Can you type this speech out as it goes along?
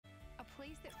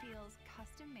place that feels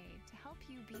custom-made to help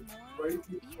you be more you.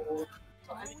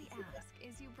 All we ask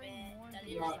is you bring more than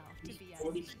yourself to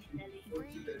BSC.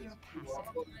 Bring your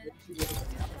passion.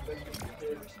 Discover the next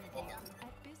version of you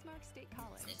at Bismarck State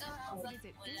College.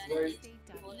 Visit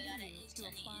bismarckstate.edu to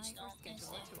apply or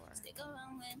schedule a tour.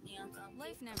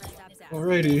 Life never stops asking.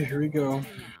 Alrighty, here we go.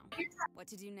 What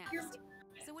to do now? What to do next?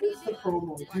 So what do? Watch life go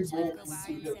by and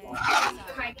say,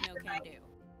 sorry, no can do.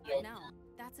 No,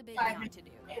 that's a big not to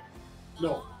do.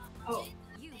 No.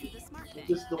 You do the smart thing.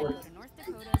 And go to North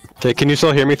Dakota's. Okay, can you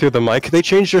still hear me through the mic? They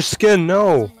changed your skin,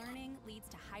 no! Learning leads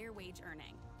to higher wage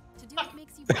earning. To do what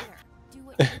makes you better. Do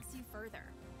what takes you further.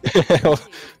 Do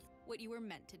what you were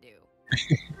meant to do.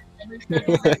 You're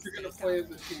gonna play as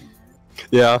a team.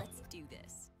 Yeah. Let's do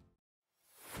this.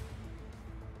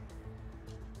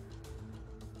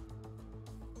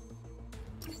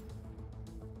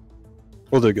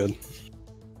 We'll do good.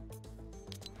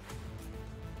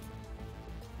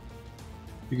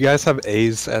 You guys have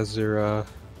A's as your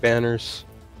banners.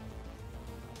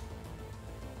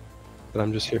 But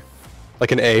I'm just here.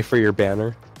 Like an A for your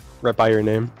banner, right by your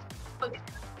name. Okay.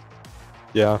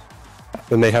 Yeah.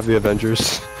 Then they have the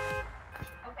Avengers.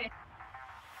 Okay.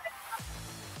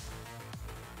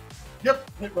 Yep,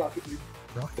 hit Rocket League.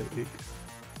 Rocket League.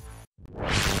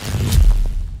 I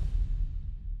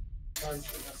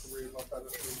shouldn't have to worry about that.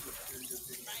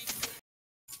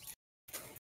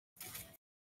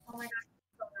 Oh my god.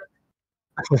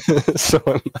 So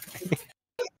am I.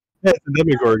 Yeah, it's a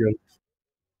Demogorgon.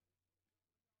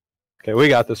 Okay, we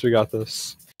got this, we got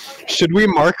this. Should we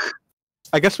mark?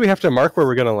 I guess we have to mark where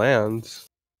we're gonna land.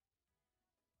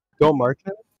 Don't mark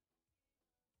it?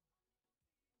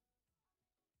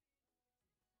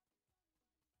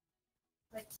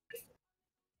 Like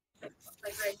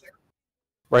right here.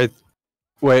 Right.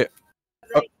 Wait.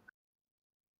 Oh.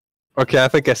 Okay, I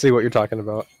think I see what you're talking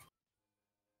about.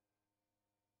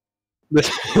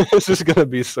 This is gonna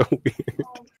be so weird.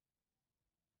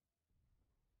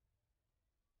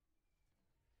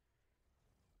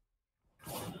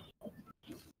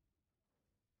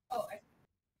 Oh,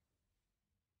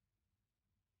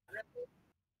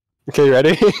 Okay, you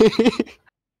ready?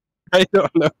 I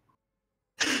don't know.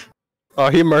 Oh,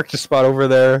 he marked a spot over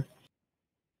there.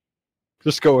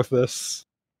 Just go with this.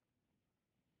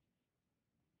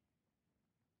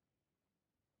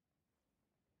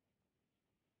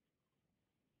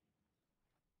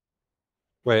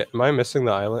 Wait, am I missing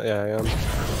the island? Yeah, I am.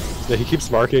 Yeah, he keeps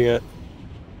marking it.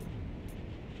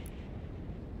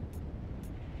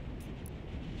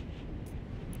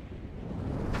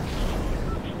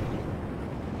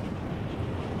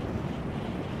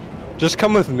 Just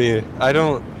come with me. I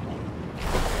don't...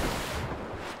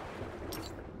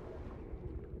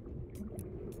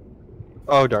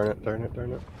 Oh, darn it, darn it,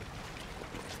 darn it.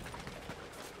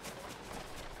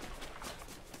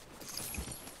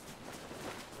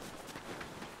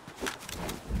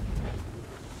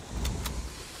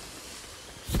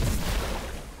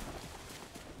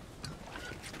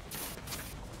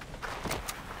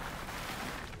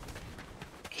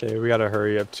 Okay, we gotta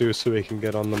hurry up too so we can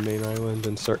get on the main island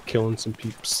and start killing some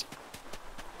peeps.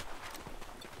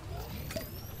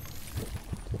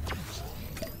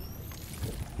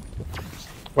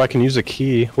 Well, I can use a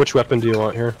key. Which weapon do you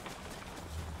want here?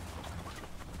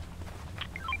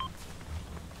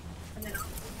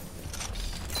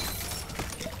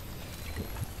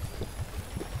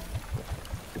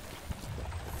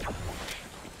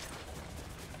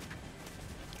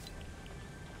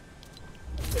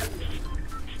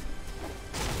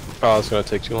 Oh, it's gonna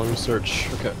take too long to search.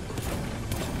 Okay.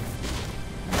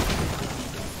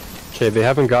 Okay, they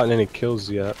haven't gotten any kills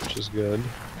yet, which is good.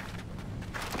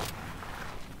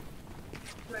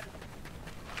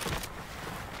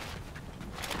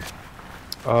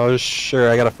 Oh,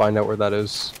 sure, I gotta find out where that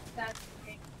is.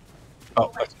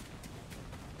 Oh,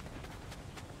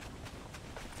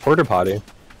 porta potty.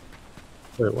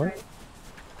 Wait, what?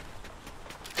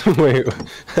 Wait,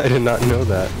 I did not know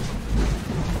that.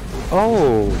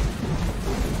 Oh!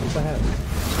 What the heck?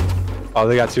 Oh,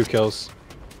 they got 2 kills.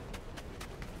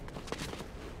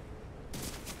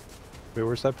 Wait,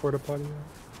 where's that porta potty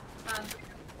at?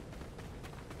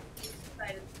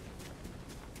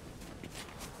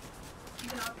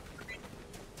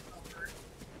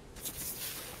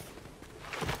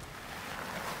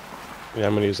 Yeah,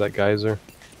 I'm gonna use that geyser.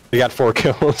 We got 4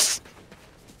 kills.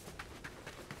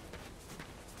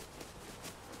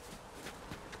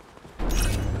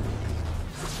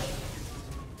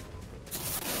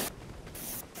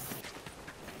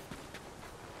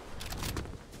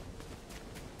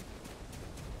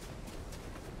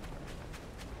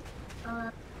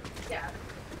 yeah.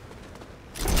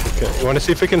 Okay, you want to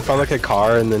see if we can find like a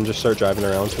car and then just start driving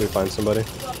around till we find somebody?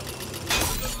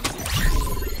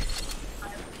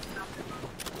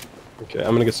 Okay,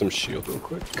 I'm gonna get some shield real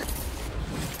quick.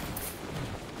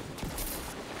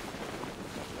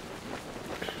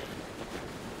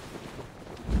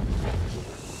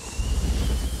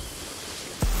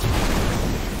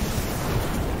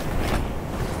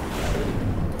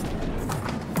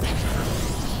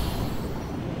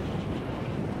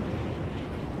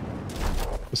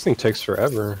 This thing takes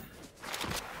forever.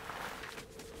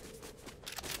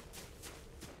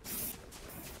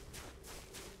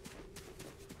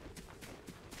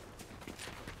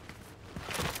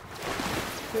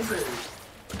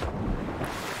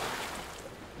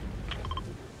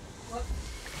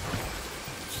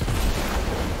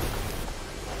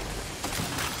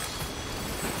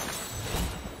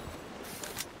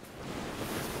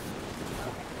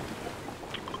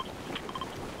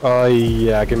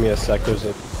 Yeah, give me a sec, there's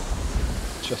a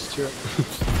chest here.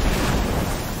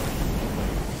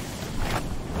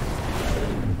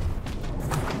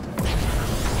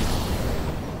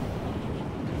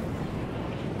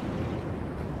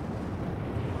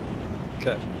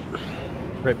 Okay,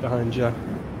 right behind you.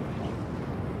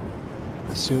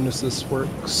 As soon as this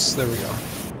works, there we go.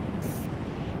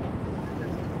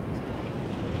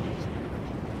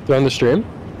 They're on the stream?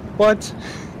 What?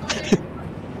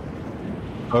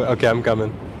 Oh, okay, I'm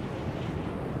coming.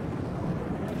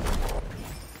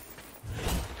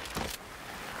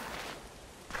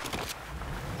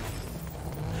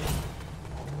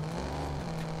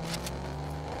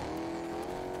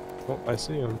 Oh, I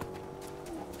see him.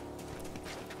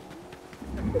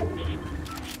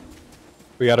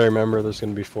 We gotta remember there's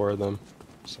gonna be 4 of them,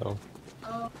 so.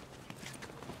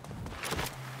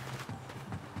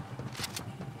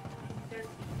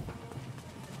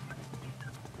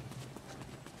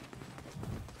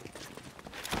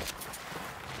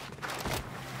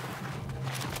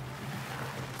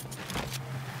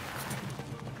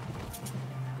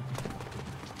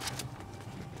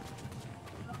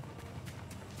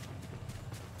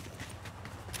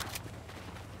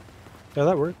 Yeah,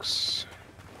 that works.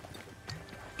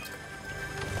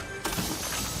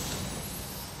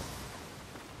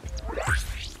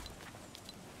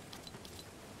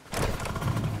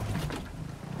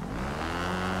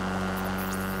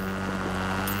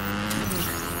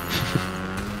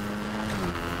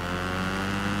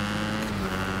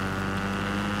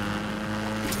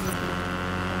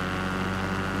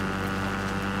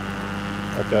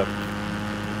 Okay.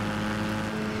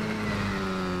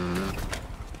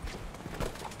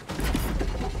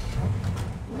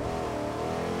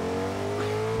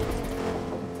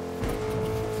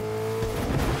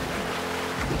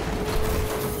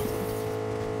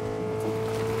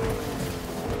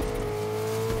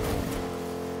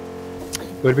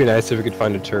 It would be nice if we could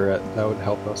find a turret. That would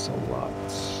help us a lot.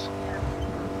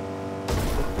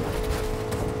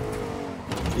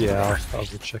 Yeah, I'll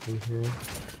be checking here.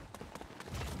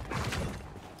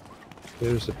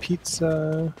 There's a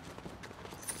pizza.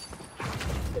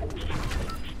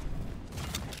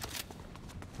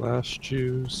 Flash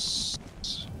juice.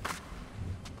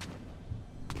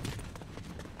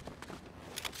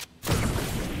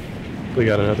 We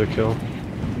got another kill.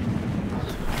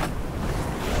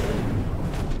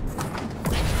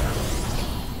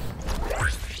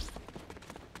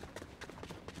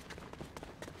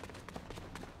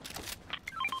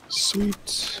 Sweet.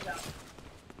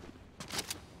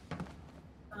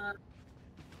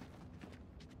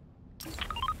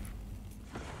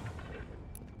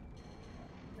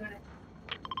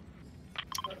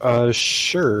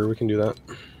 Sure, we can do that.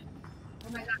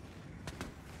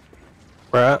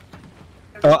 Where at?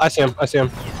 Oh, I see him, I see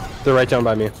him. They're right down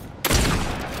by me. Okay.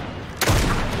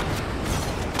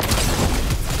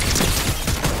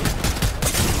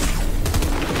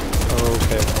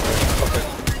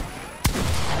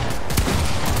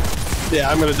 Yeah,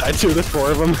 I'm gonna die too, there's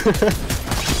 4 of them.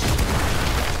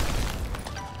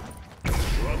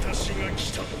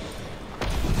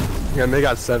 Yeah, and they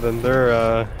got 7.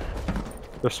 They're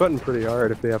sweating pretty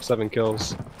hard if they have 7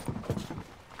 kills.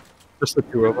 Just the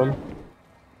 2 of them.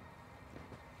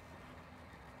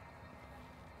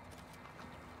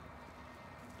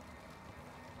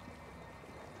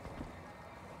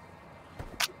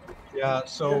 Yeah,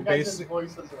 so basically.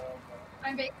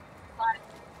 I'm big.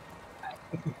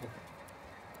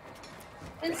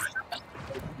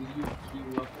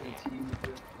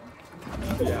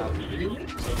 Yeah,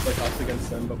 so it's like us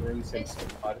against them, but we're in the same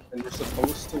squad. And we're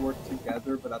supposed to work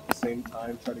together, but at the same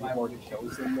time try to get more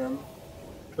kills than them.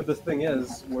 But the thing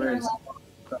is, we're in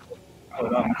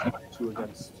put up 2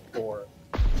 against 4.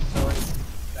 So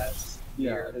that's,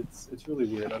 Yeah, it's really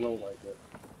weird. I don't like it.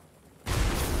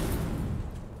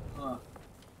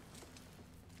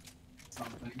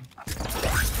 Something.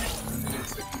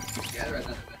 Together and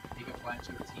then take a bunch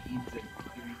of teams and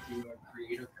put them into a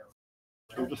creator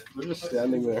code. They're just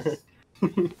standing there.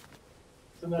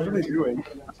 What are they doing?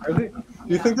 Are they? Do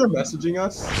you think they're messaging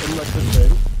us in like the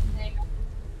thing?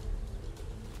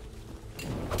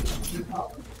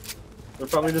 They're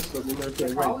probably just sitting there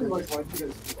saying, Probably wait, like want you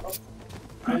guys to up.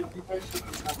 I think I should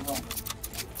have run.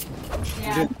 you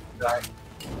Yeah. didn't die.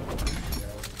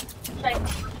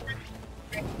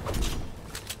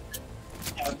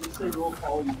 Yeah, just say roll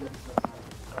call you guys.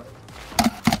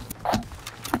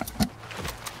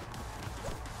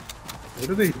 What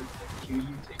are they?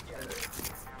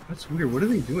 That's weird. What are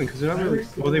they doing? Because they're not really.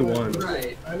 Well, they won.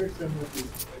 Right. I understand what you're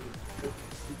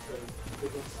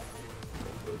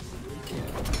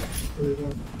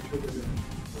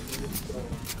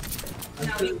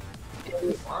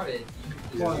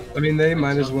I mean, they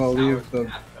might as well leave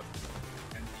the.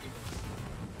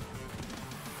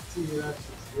 See, that's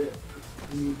just it.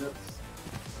 I mean, that's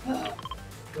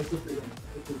what they're going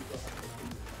to do.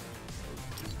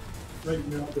 Right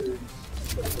now, there's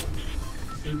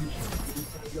 30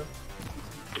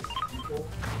 people.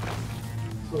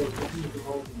 So it's looking at the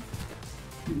whole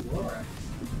Q1.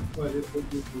 But it would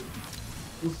be,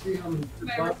 we'll see how many.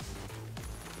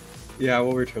 Yeah,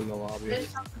 we'll return the lobby.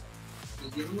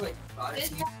 Give them like 5 teams.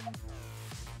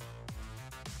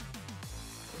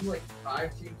 Give them like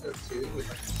 5 teams of 2 with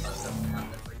like a certain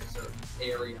map that's like a certain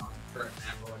area on the current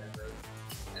map or whatever.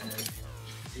 And then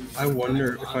I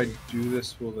wonder if I do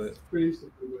this, will it?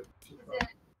 Basically, what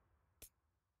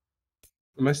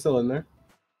Am I still in there?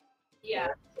 Yeah.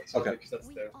 Okay. Because that's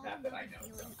We the all map know that I the know.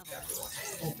 feeling So of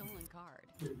a stolen card.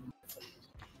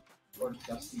 Or With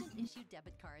Dusty. instant issue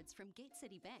debit cards from Gate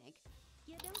City Bank,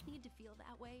 you don't need to feel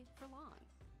that way for long.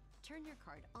 Turn your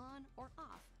card on or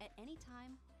off at any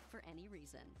time for any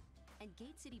reason. And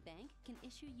Gate City Bank can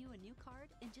issue you a new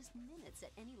card in just minutes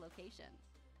at any location.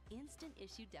 Instant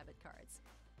issue debit cards.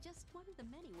 Just one of the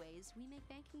many ways we make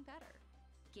banking better.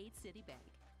 Gate City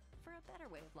Bank, for a better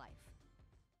way of life.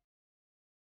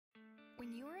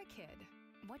 When you were a kid,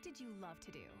 what did you love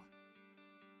to do?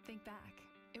 Think back.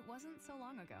 It wasn't so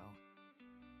long ago.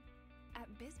 At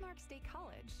Bismarck State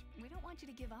College, we don't want you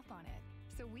to give up on it,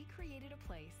 so we created a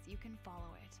place you can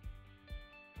follow it.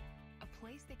 A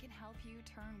place that can help you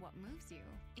turn what moves you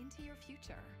into your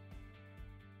future.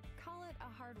 Call it a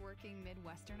hardworking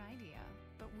Midwestern idea,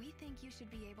 but we think you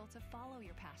should be able to follow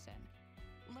your passion,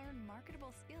 learn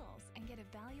marketable skills, and get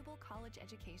a valuable college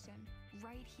education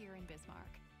right here in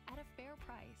Bismarck at a fair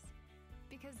price.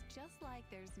 Because just like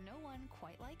there's no one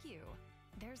quite like you,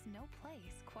 there's no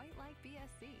place quite like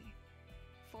BSC.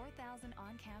 4,000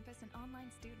 on-campus and online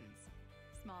students,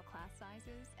 small class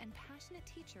sizes, and passionate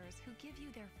teachers who give you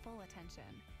their full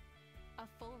attention. A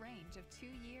full range of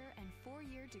 2-year and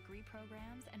 4-year degree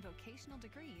programs and vocational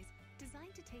degrees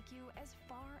designed to take you as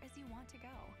far as you want to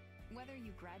go, whether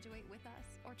you graduate with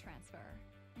us or transfer.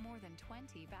 More than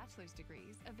 20 bachelor's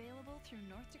degrees available through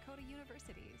North Dakota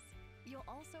universities. You'll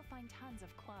also find tons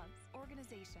of clubs,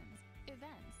 organizations,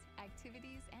 events,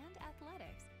 activities, and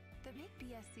athletics that make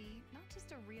BSC not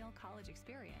just a real college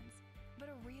experience,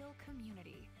 but a real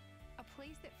community. A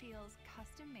place that feels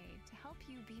custom-made to help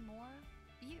you be more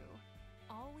you.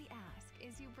 All we ask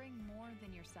is you bring more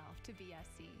than yourself to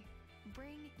BSC.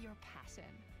 Bring your passion.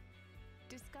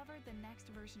 Discover the next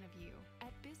version of you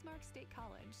at Bismarck State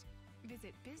College.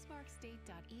 Visit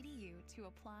bismarckstate.edu to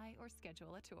apply or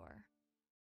schedule a tour.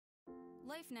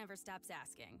 Life never stops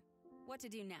asking, what to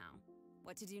do now?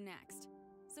 What to do next?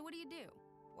 So what do?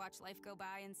 Watch life go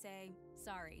by and say,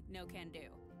 sorry, no can do.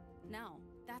 No,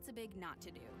 that's a big not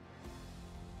to do.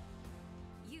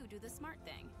 You do the smart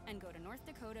thing and go to North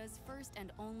Dakota's first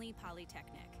and only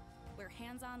Polytechnic, where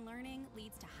hands-on learning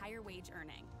leads to higher wage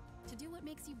earning. To do what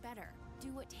makes you better, do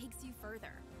what takes you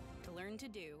further. To learn to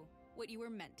do what you were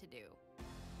meant to do.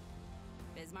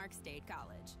 Bismarck State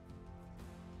College.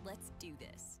 Let's do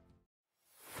this.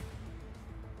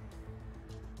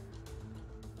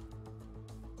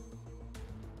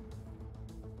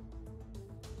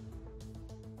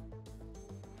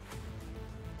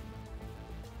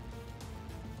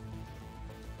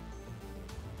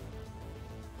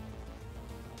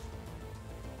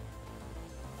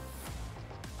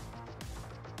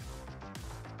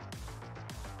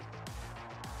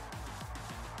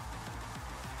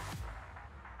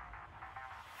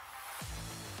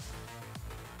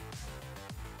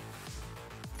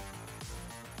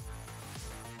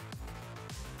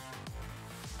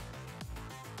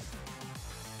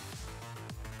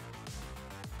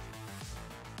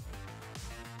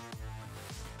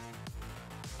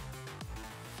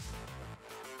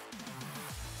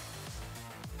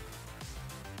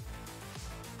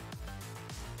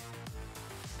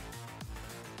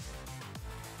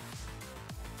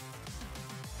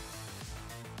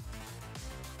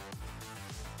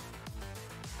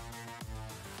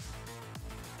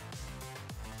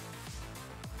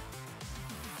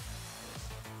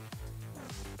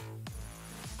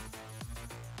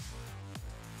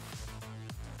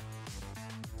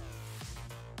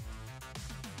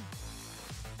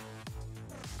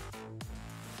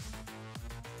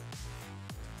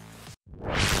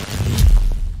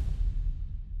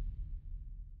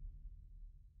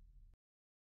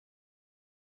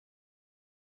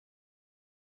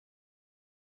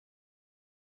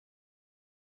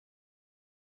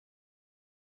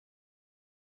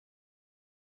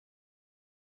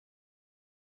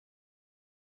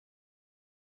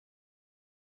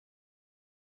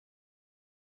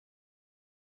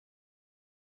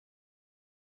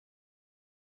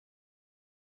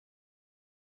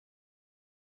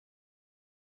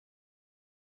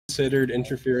 considered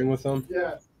interfering with them?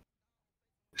 Yeah.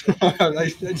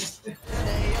 I just...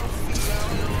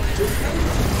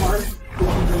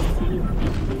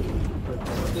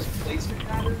 Does placement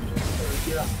matter?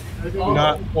 Yeah.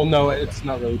 Well, no, it's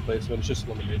not really placement. It's just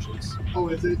eliminations. Oh,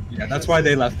 is it? Yeah, that's why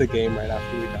they left the game right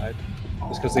after we died.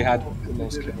 It's because they had the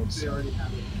most kills. They already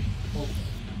had it.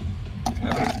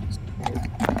 Yeah.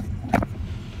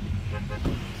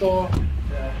 So,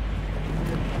 yeah.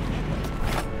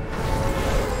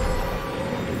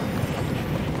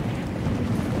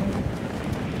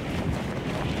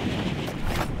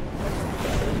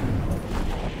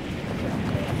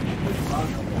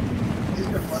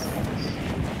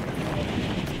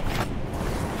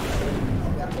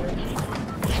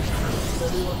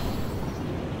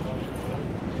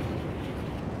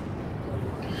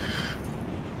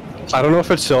 I don't know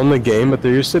if it's still in the game, but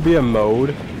there used to be a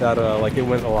mode that like it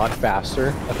went a lot faster.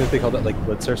 I think they called it like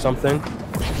Blitz or something.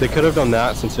 They could have done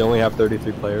that since they only have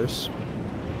 33 players.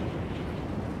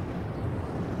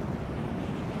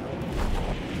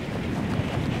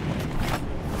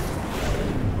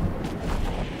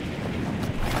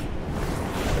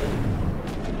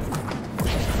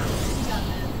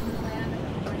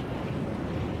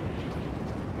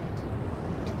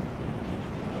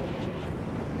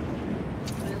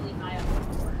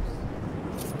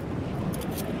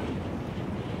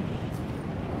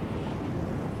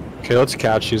 Okay, let's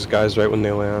catch these guys right when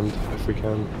they land, if we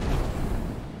can.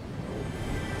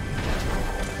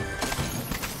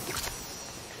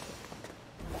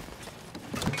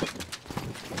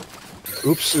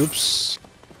 Oops, oops.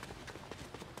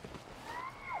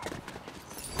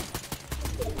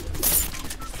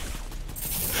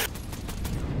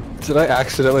 Did I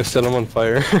accidentally set him on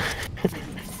fire?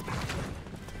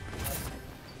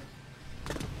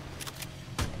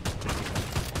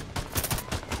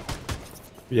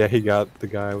 Yeah, he got the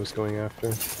guy I was going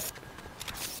after.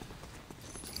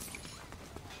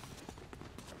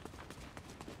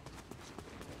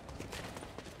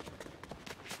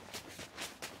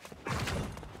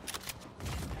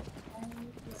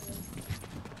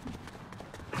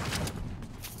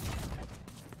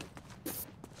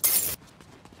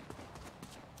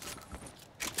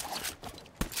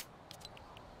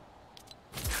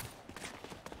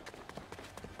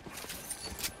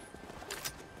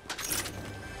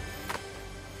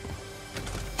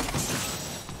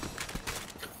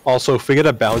 Also, if we get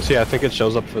a bounty, I think it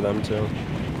shows up for them too.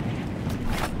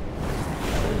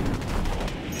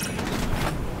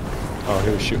 Oh,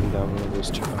 he was shooting down one of those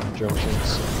two drone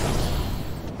things.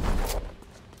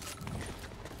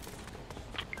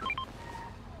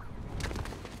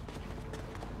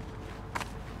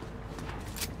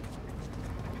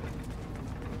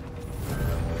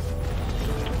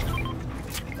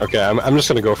 Okay, I'm just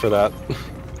gonna go for that.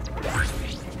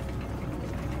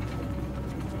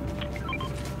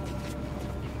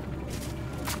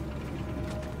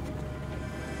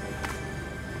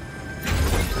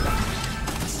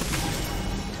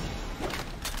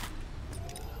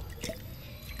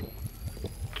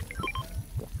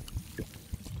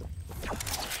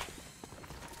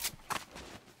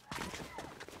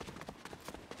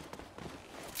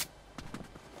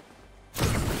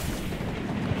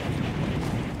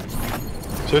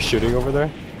 Is there shooting over there?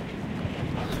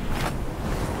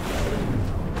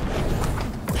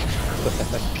 What the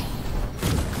heck?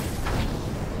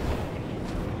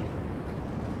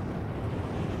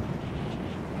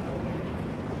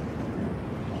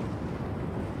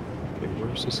 Okay,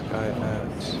 where's this guy at?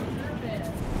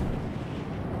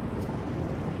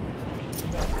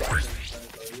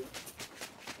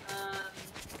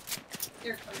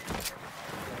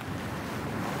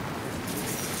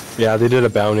 Yeah, they did a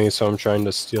bounty, so I'm trying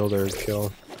to steal their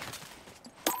kill.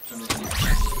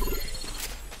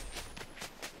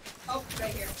 Oh,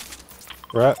 right here.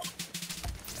 Rat.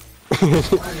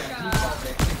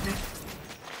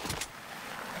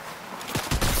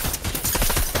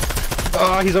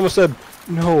 Oh, he's almost dead.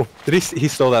 No, did he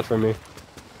stole that from me?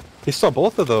 He stole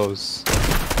both of those.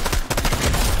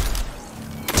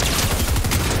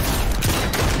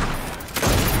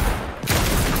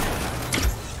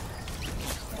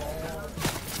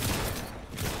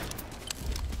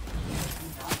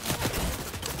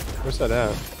 Where's that at?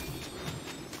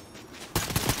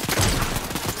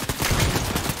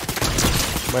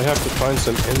 Might have to find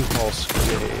some impulse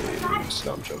grenades.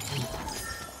 No, I'm joking.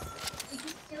 He's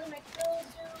stealing my kills,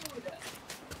 dude.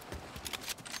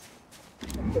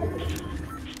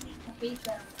 I hate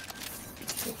them.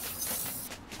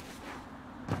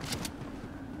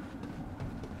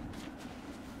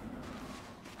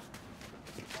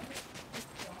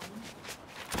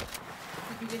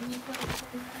 Didn't you put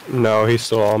it? No, he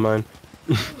stole all mine.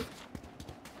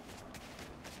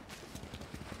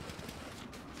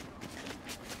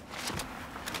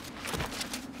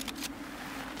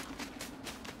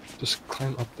 Just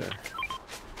climb up there.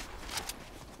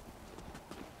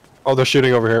 Oh, they're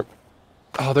shooting over here.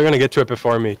 Oh, they're gonna get to it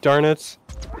before me. Darn it.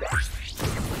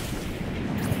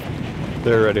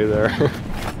 They're already there.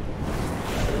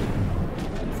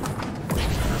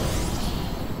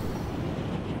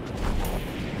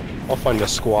 I'll find a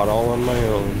squad all on my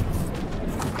own.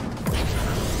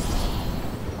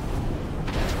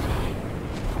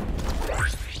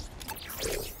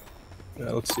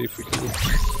 Yeah, let's see if we can...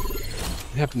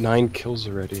 We have 9 kills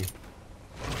already.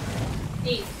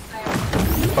 8. I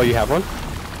have. Oh, you have one?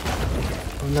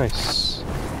 Oh, nice.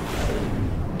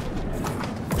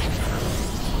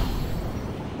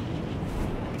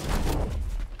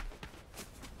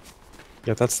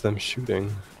 Yeah, that's them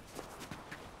shooting.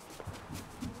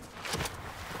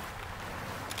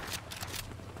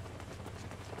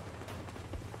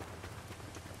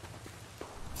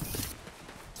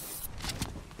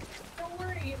 Don't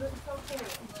worry, it's okay.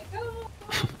 I'm like, oh,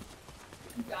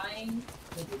 I'm dying.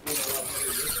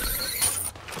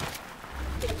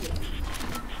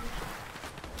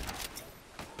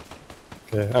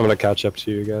 Okay, I'm gonna catch up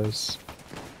to you guys.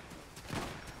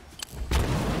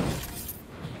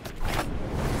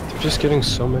 They're just getting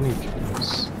so many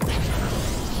kills.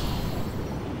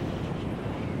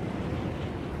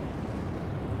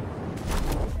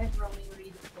 I have roaming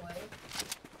redeploy.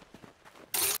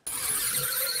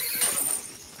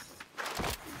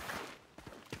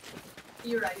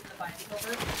 You ready to find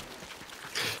over?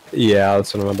 Yeah,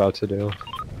 that's what I'm about to do.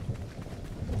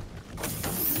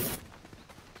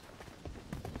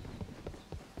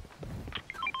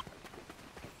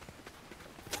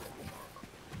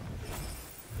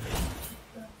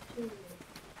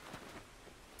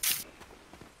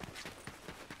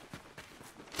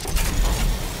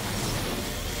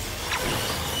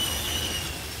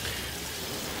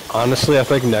 Honestly, I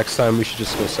think next time we should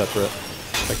just go separate,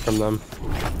 like from them.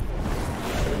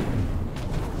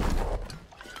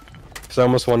 Cause I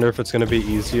almost wonder if it's gonna be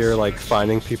easier, like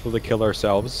finding people to kill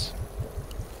ourselves,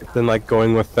 than like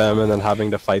going with them and then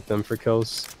having to fight them for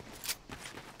kills.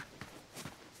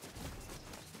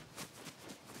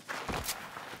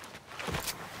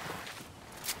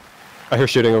 I hear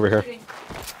shooting over here.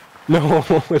 No,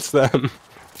 it's them.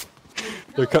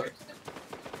 They're No,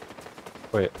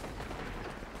 Wait.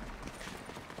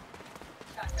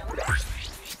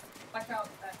 Watch out,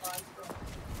 that log's broken.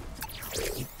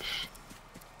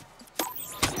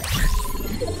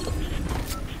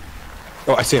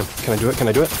 Oh, I see him. Can I do it? Can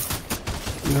I do it?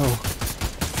 No.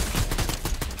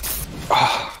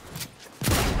 Ah.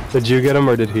 Did you get him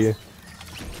or did he?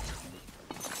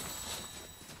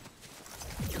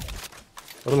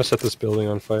 I'm gonna set this building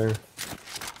on fire.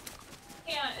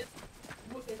 Yeah,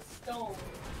 it's stone.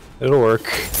 It'll work.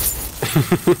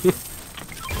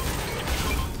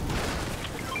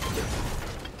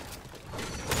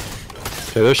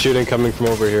 Okay, they're shooting coming from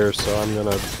over here, so I'm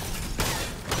gonna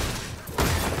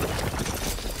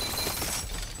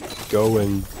go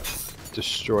and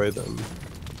destroy them.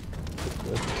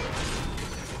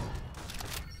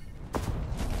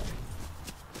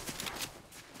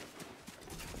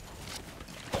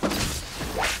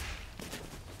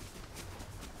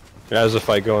 Yeah, there's a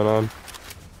fight going on.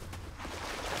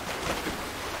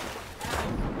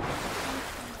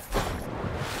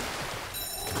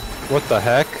 What the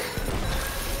heck?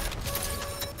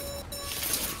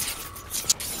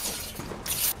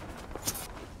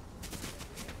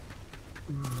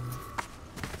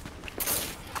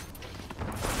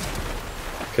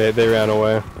 Okay, they ran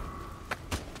away.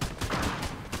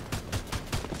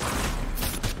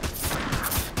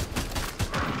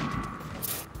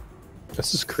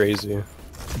 This is crazy.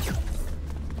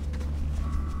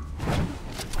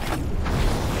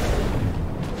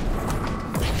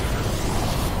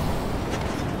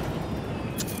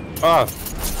 Ah!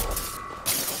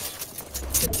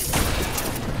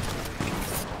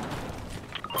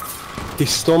 He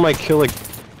stole my kill again.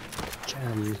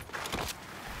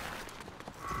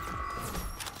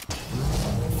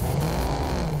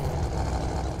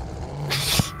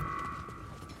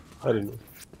 I didn't.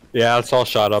 Yeah, it's all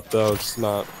shot up though. It's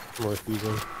not worth using.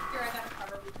 Here, I got a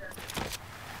cover return.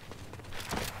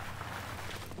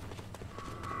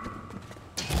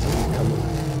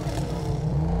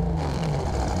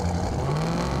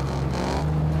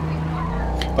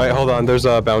 Alright, hold on. There's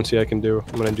a bounty I can do.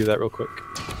 I'm gonna do that real quick.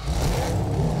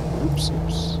 Oops,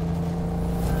 oops.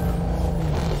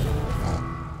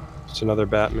 It's another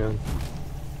Batman.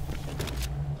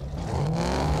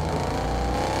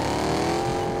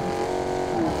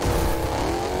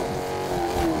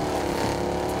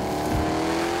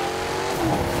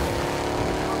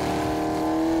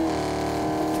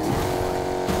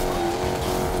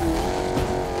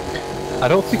 I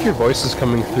don't think your voice is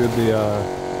coming through the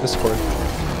Discord.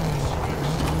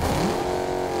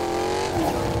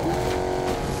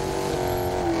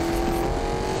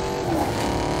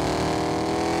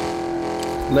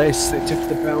 Nice, they took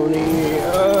the bounty.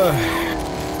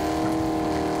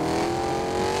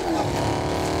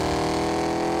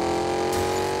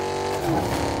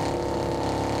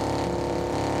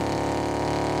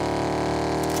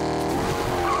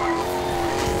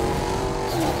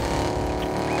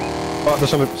 Oh,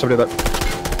 there's somebody that.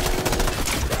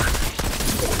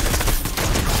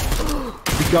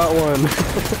 We got one.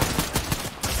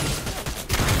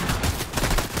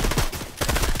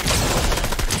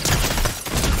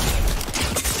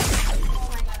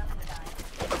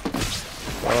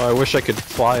 Oh, I wish I could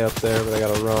fly up there, but I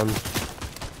gotta run.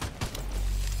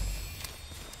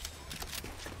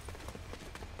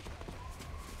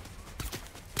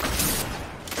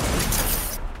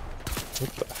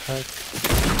 What the heck?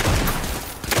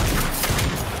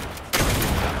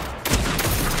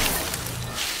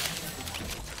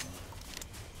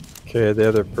 Okay, the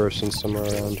other person's somewhere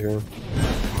around here.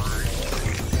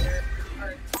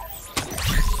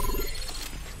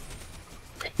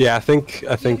 Yeah, I think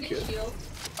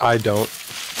I don't.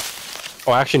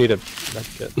 Oh, I actually need a med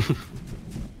kit.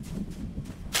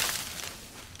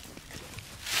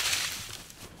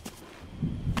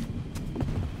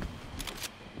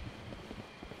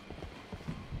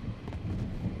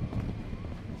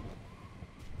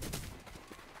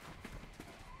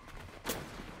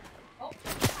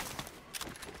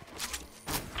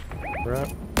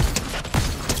 Right.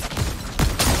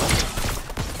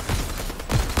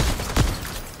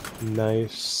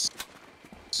 Nice.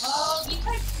 Oh, he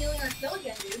tried stealing our kill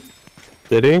again, dude.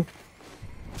 Did he?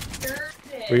 Sure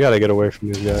did. We gotta get away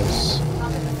from these guys.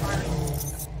 Up in the car.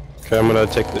 Okay, I'm gonna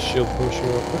take the shield potion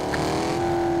real quick.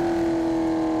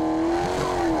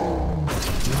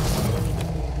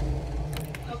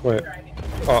 Oh, Wait. driving.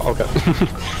 Oh, okay.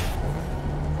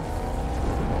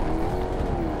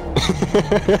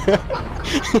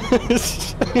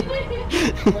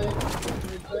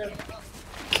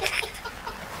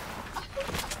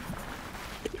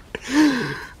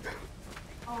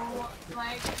 Oh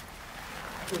my.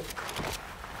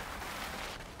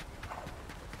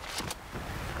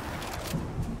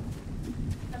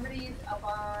 Somebody's up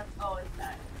on. Oh, it's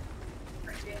that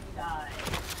freaking guy.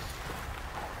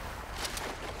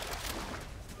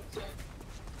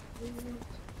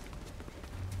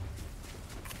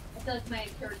 I feel like my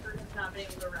character has not been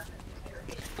able to run this entire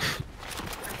game.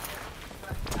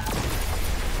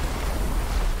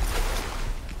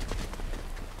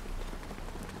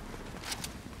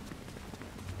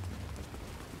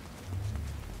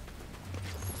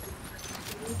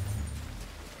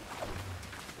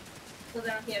 So they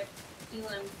don't get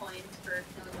elim points for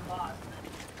killing a boss.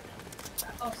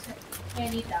 Oh, sorry. I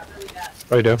need that really bad.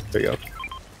 Oh, you do? There you go.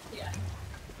 Yeah.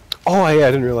 Oh, yeah,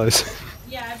 I didn't realize.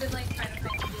 Yeah, I've been like trying to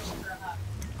find elim for a hop.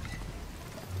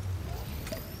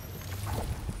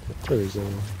 Where is it?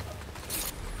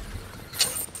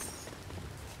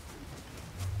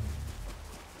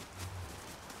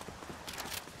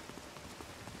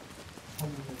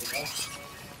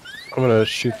 I'm gonna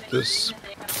shoot this.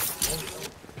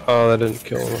 Oh, that didn't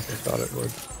kill him like I thought it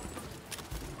would.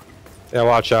 Yeah,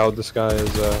 watch out. This guy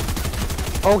is,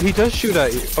 Oh, he does shoot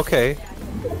at you. Okay.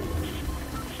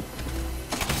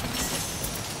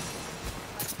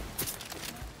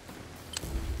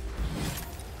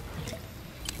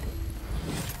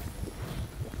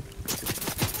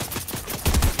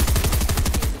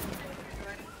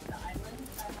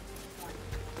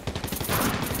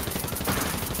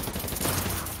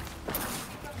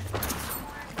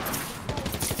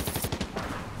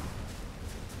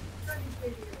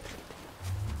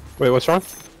 Wait, what's wrong?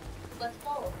 Let's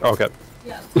go. Oh, okay.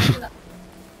 Yeah.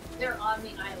 They're on the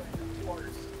island, of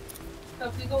course. So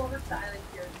if we go over to the island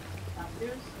here,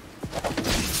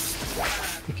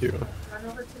 Thank you. run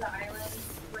over to the island,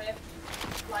 rift,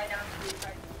 fly down to the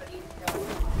side, somebody go.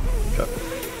 Okay.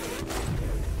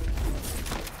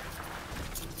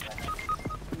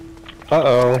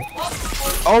 Uh-oh.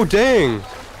 Oh, dang!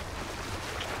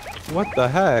 What the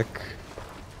heck?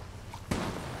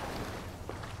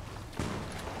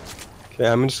 Okay,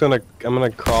 I'm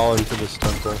gonna crawl into this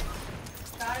temple.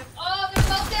 Got him. Oh, they're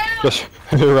both down! Just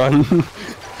run.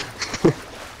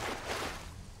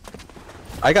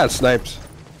 I got sniped.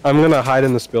 I'm gonna hide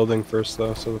in this building first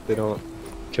though, so that they don't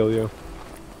kill you.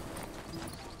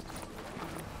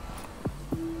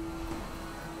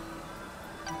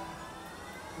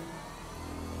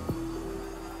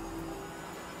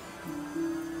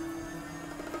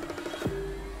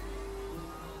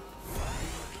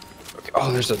 Okay.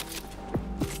 Oh, there's a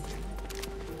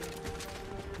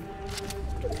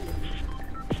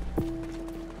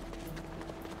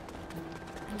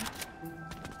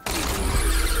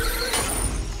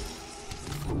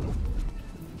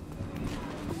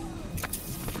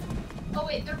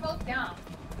Wait, they're both down.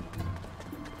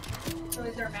 So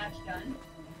is their match done?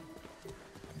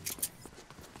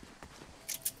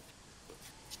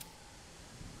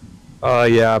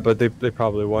 Yeah, but they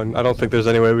probably won. I don't think there's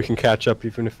any way we can catch up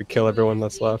even if we kill everyone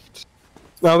that's left.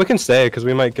 No, we can stay because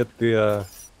we might get the.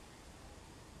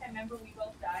 I remember we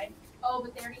both died. Oh,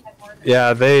 but they already had more than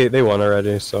Yeah, they won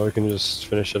already, so we can just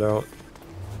finish it out.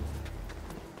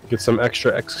 Get some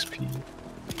extra XP.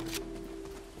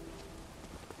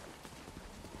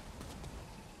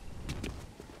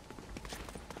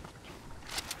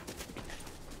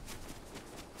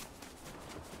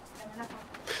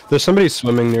 There's somebody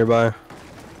swimming nearby.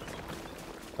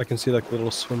 I can see like the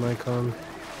little swim icon.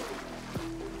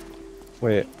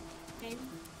 Wait.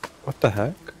 What the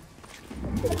heck?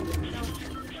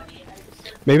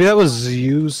 Maybe that was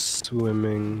you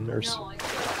swimming or something.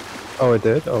 Oh, it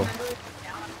did? Oh.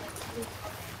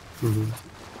 Mm-hmm.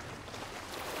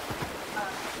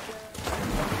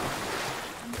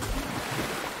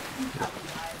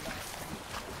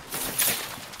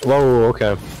 Whoa,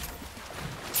 okay.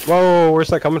 Whoa, where's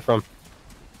that coming from?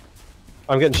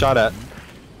 I'm getting shot at.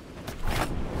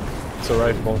 It's a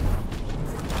rifle.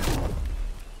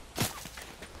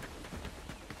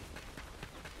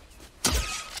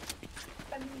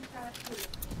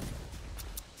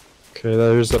 Okay,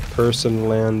 there's a person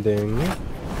landing.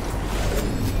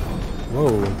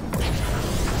 Whoa.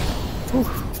 Whew.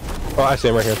 Oh, I see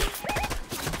him right here.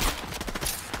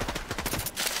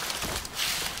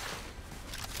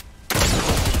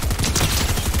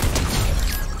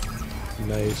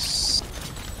 Nice.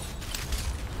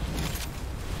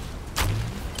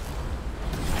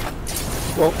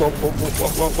 Whoa, whoa, whoa, whoa,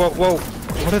 whoa, whoa, whoa,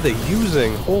 whoa. What are they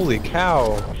using? Holy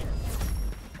cow.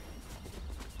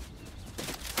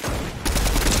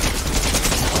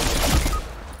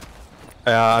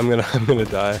 Yeah, I'm gonna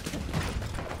die.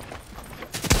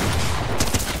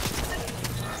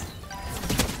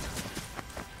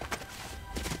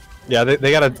 Yeah,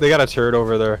 they got a turret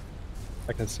over there.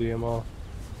 I can see them all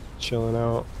chilling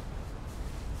out.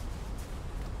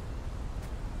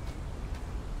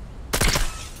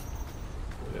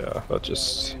 Yeah, that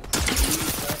just.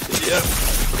 Yeah.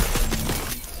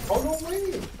 Oh no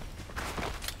way!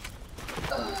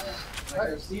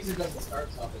 Their season doesn't start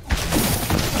till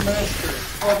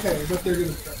Okay, but they're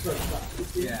gonna start.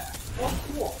 yeah. Oh,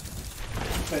 cool.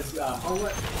 Because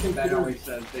that always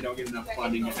says they don't get enough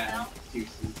funding to have two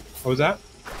seasons. What was that?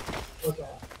 What's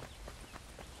that?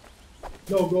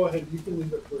 No, go ahead. You can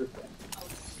leave it first then.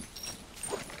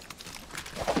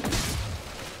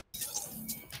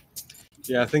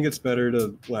 Yeah, I think it's better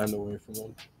to land away from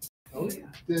them. Oh yeah.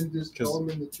 Then just tell them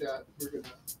in the chat. We're gonna.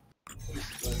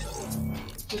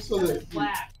 Just so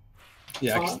that.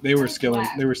 Yeah, 'cause they were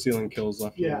stealing kills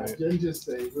left and Yeah, right. then just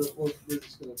say we're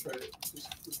just gonna try to just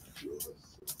a few of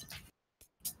us.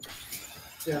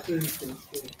 Yeah, they're just gonna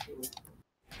stay.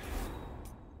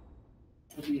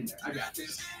 I'll be in there. I got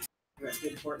this. I haven't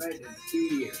played Fortnite in 2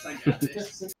 years. I got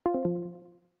this.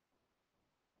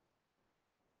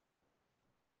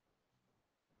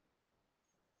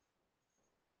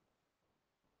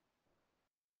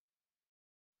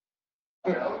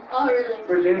 Oh,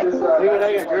 really?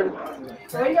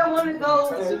 Where do y'all want to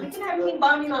go? We can have team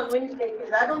bonding on Wednesday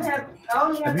because I only have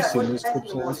Have you that seen one those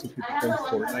clips festival. now? Some people playing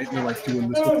Fortnite and they're like doing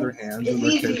this with their hands and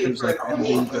their characters like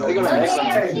ending buildings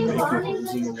and making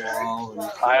holes in the wall. And...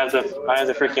 I have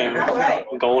the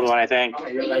freaking gold one, I think.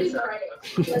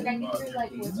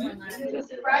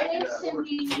 Friday,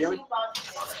 Cindy,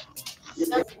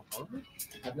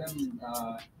 Have them,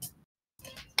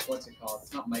 what's it called?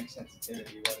 It's not mic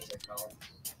sensitivity, what is it called?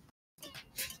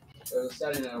 There's a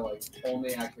setting that like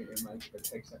only activate your mic if it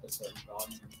picks up a certain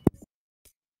volume.